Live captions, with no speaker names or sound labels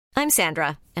I'm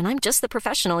Sandra, and I'm just the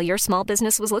professional your small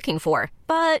business was looking for.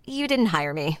 But you didn't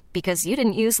hire me because you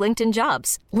didn't use LinkedIn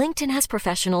Jobs. LinkedIn has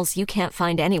professionals you can't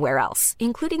find anywhere else,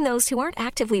 including those who aren't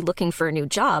actively looking for a new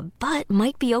job, but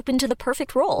might be open to the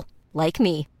perfect role, like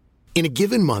me. In a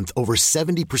given month, over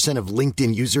 70% of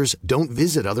LinkedIn users don't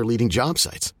visit other leading job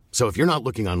sites. So if you're not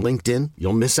looking on LinkedIn,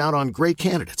 you'll miss out on great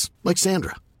candidates like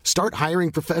Sandra. Start hiring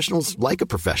professionals like a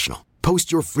professional.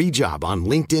 Post your free job on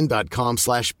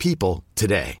linkedin.com/people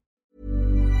today.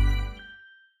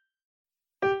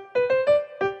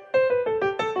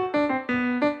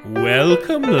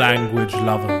 Welcome, language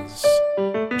lovers,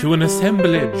 to an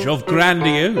assemblage of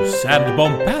grandiose and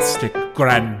bombastic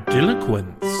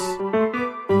grandiloquence.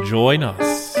 Join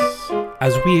us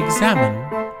as we examine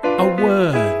a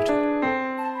word.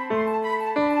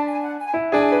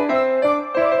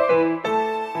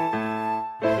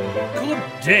 Good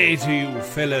day to you,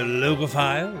 fellow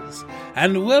logophiles,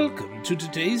 and welcome to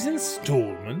today's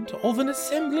installment of an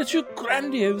assemblage of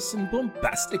grandiose and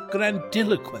bombastic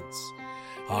grandiloquence.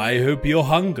 I hope you're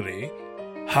hungry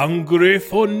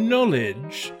for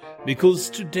knowledge, because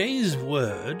today's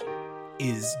word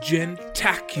is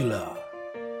gentacular.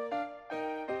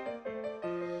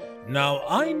 Now,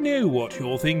 I know what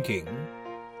you're thinking.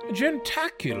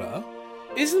 Gentacular?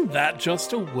 Isn't that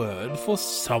just a word for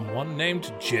someone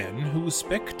named Jen who's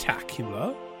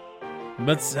spectacular?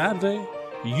 But sadly,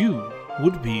 you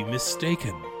would be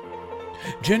mistaken.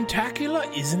 Gentacular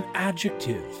is an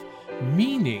adjective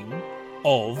meaning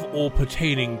of or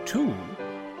pertaining to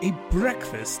a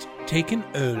breakfast taken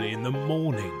early in the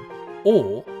morning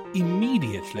or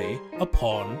immediately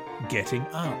upon getting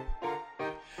up.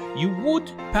 You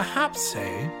would perhaps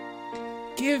say,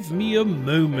 "Give me a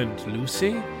moment,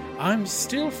 Lucy. I'm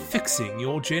still fixing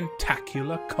your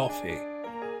gentacular coffee."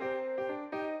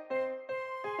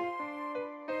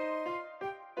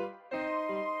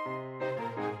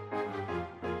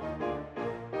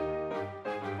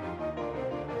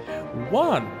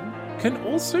 One can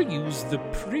also use the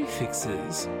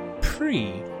prefixes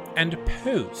pre and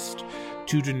post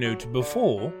to denote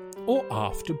before or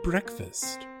after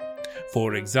breakfast.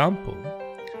 For example,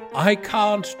 "I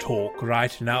can't talk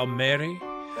right now, Mary.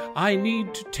 I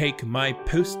need to take my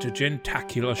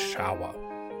post-gentacular shower."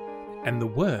 And the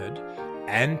word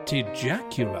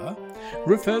antijacular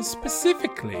refers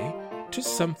specifically to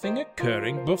something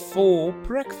occurring before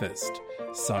breakfast,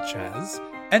 such as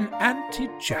an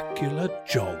antijacular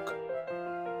jog.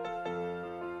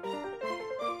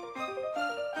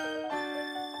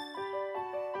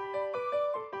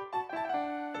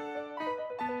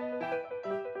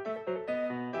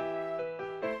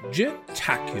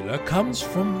 Gentacular comes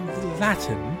from the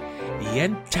Latin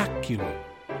jentaculum,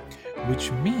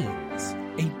 which means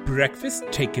a breakfast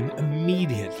taken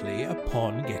immediately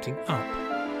upon getting up.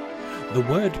 The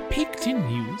word peaked in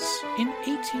use in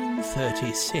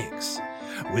 1836,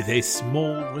 with a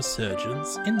small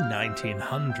resurgence in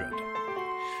 1900.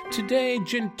 Today,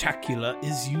 gentacular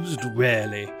is used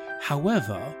rarely.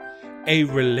 However, a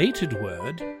related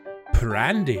word,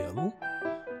 prandial,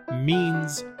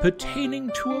 means pertaining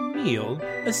to a meal,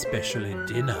 especially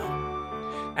dinner,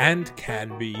 and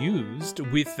can be used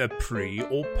with the pre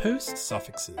or post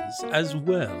suffixes as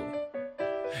well.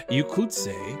 You could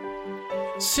say,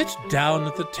 "Sit down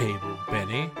at the table,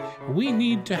 Benny. We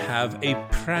need to have a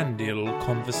prandial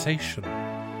conversation."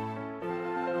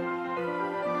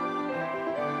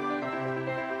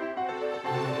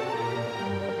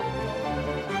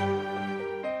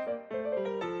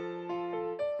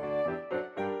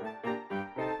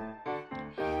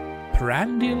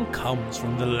 Prandial comes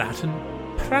from the Latin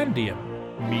prandium,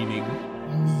 meaning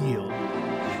meal,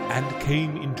 and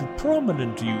came into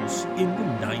prominent use in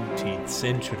the 19th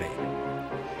century.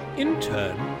 In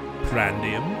turn,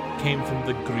 prandium came from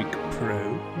the Greek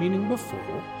pro, meaning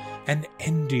before, and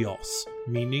endios,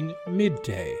 meaning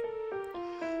midday.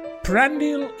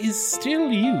 Prandial is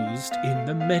still used in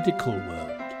the medical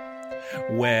world,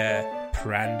 where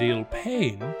prandial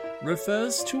pain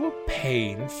refers to a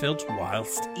pain felt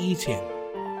whilst eating.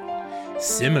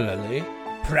 Similarly,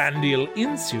 prandial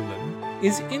insulin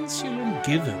is insulin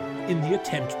given in the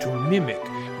attempt to mimic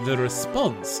the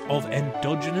response of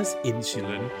endogenous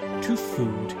insulin to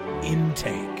food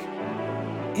intake.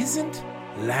 Isn't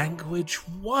language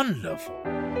wonderful?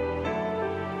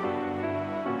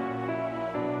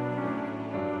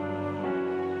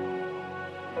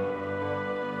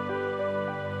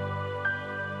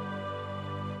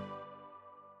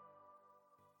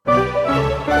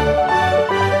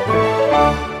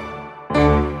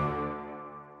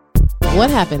 What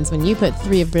happens when you put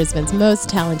three of Brisbane's most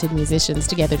talented musicians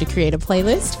together to create a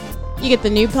playlist? You get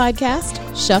the new podcast,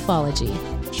 Shuffology.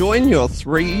 Join your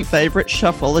 3 favorite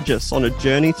shuffleologists on a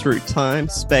journey through time,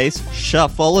 space,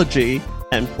 shuffleology,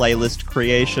 and playlist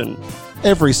creation.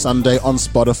 Every Sunday on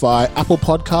Spotify, Apple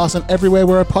Podcasts, and everywhere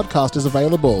where a podcast is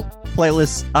available.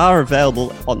 Playlists are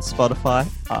available on Spotify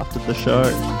after the show.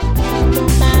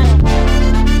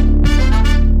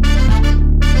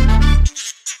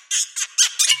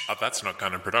 That's Not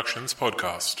Canon Productions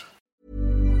podcast.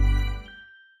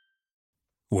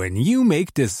 When you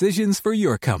make decisions for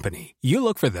your company, you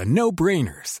look for the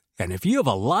no-brainers. And if you have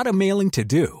a lot of mailing to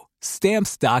do,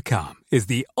 Stamps.com is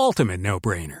the ultimate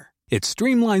no-brainer. It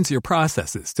streamlines your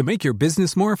processes to make your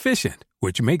business more efficient,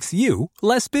 which makes you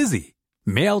less busy.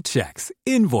 Mail checks,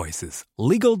 invoices,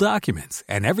 legal documents,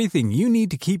 and everything you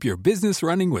need to keep your business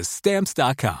running with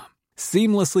Stamps.com.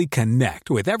 Seamlessly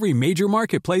connect with every major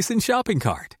marketplace and shopping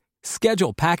cart.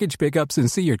 Schedule package pickups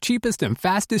and see your cheapest and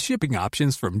fastest shipping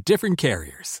options from different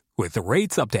carriers, with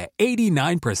rates up to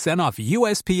 89% off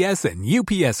USPS and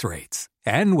UPS rates.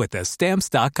 And with the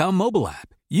Stamps.com mobile app,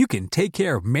 you can take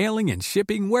care of mailing and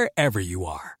shipping wherever you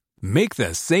are. Make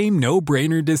the same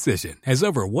no-brainer decision as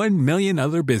over 1 million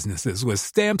other businesses with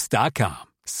Stamps.com.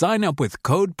 Sign up with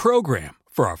code PROGRAM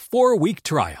for a 4-week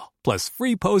trial, plus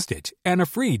free postage and a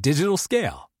free digital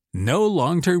scale. No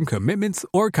long-term commitments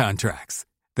or contracts.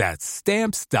 That's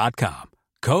Stamps.com.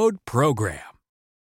 Code PROGRAM.